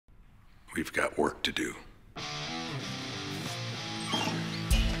we've got work to do.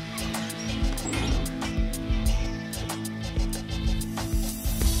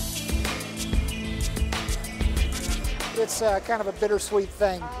 It's kind of a bittersweet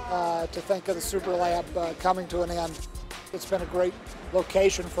thing to think of the Superlab coming to an end. It's been a great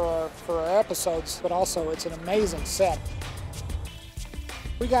location for our episodes, but also it's an amazing set.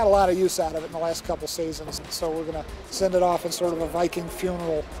 We got a lot of use out of it in the last couple seasons, so we're going to send it off in sort of a Viking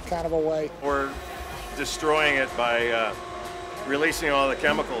funeral kind of a way. We're destroying it by releasing all the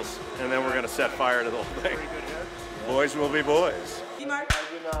chemicals, and then we're going to set fire to the whole thing. Boys will be boys.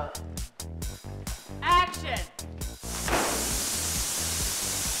 Action!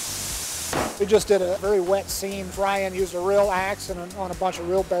 We just did a very wet scene. Ryan used a real axe and on a bunch of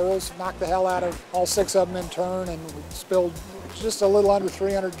real barrels, knocked the hell out of all 6 of them in turn, and we spilled just a little under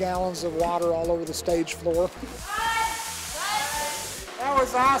 300 gallons of water all over the stage floor. That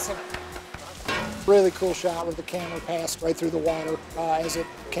was awesome. Really cool shot where the camera passed right through the water as it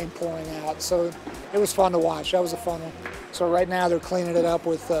came pouring out. So it was fun to watch. That was a fun one. So right now they're cleaning it up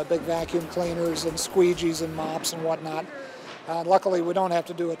with big vacuum cleaners and squeegees and mops and whatnot. Luckily, we don't have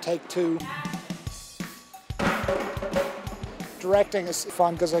to do a take 2. Directing is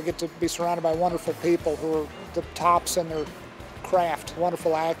fun because I get to be surrounded by wonderful people who are the tops in their craft.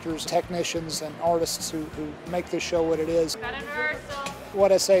 Wonderful actors, technicians, and artists who make this show what it is.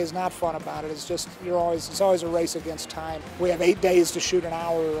 What I say is not fun about it. It's just it's always a race against time. We have 8 days to shoot an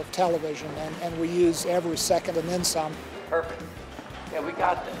hour of television, and we use every second and then some. Perfect. Yeah, we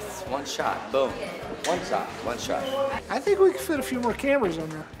got this. One shot. Boom. One shot. One shot. I think we can fit a few more cameras on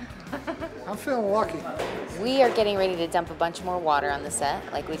there. I'm feeling lucky. We are getting ready to dump a bunch more water on the set,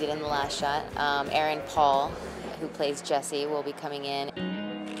 like we did in the last shot. Aaron Paul, who plays Jesse, will be coming in.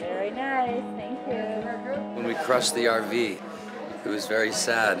 Very nice, thank you. When we crushed the RV, it was very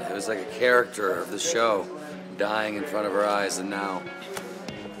sad. It was like a character of the show dying in front of our eyes, and now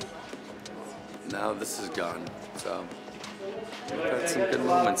this is gone. So we've got some good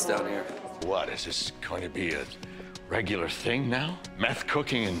moments down here. What, is this going to be a regular thing now? Meth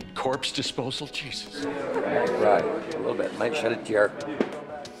cooking and corpse disposal? Jesus. Right, a little bit. Might shed a tear.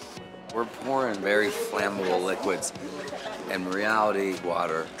 We're pouring very flammable liquids and reality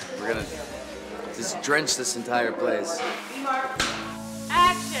water. We're gonna just drench this entire place.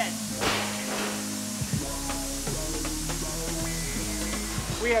 Action!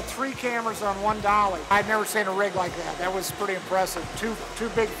 We had 3 cameras on 1 dolly. I'd never seen a rig like that. That was pretty impressive. Two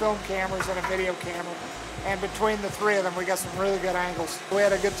big film cameras and a video camera. And between the 3 of them, we got some really good angles. We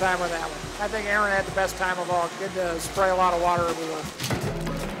had a good time with that one. I think Aaron had the best time of all. Did spray a lot of water everywhere.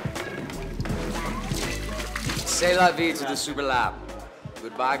 C'est la vie to the Superlab.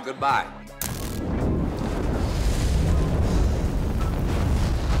 Goodbye, goodbye.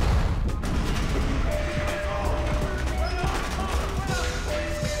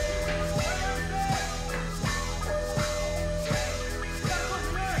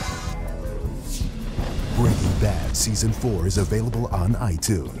 Breaking Bad Season 4 is available on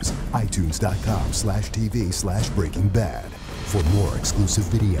iTunes. iTunes.com/TV/Breaking Bad. For more exclusive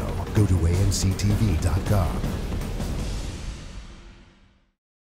video, go to amctv.com.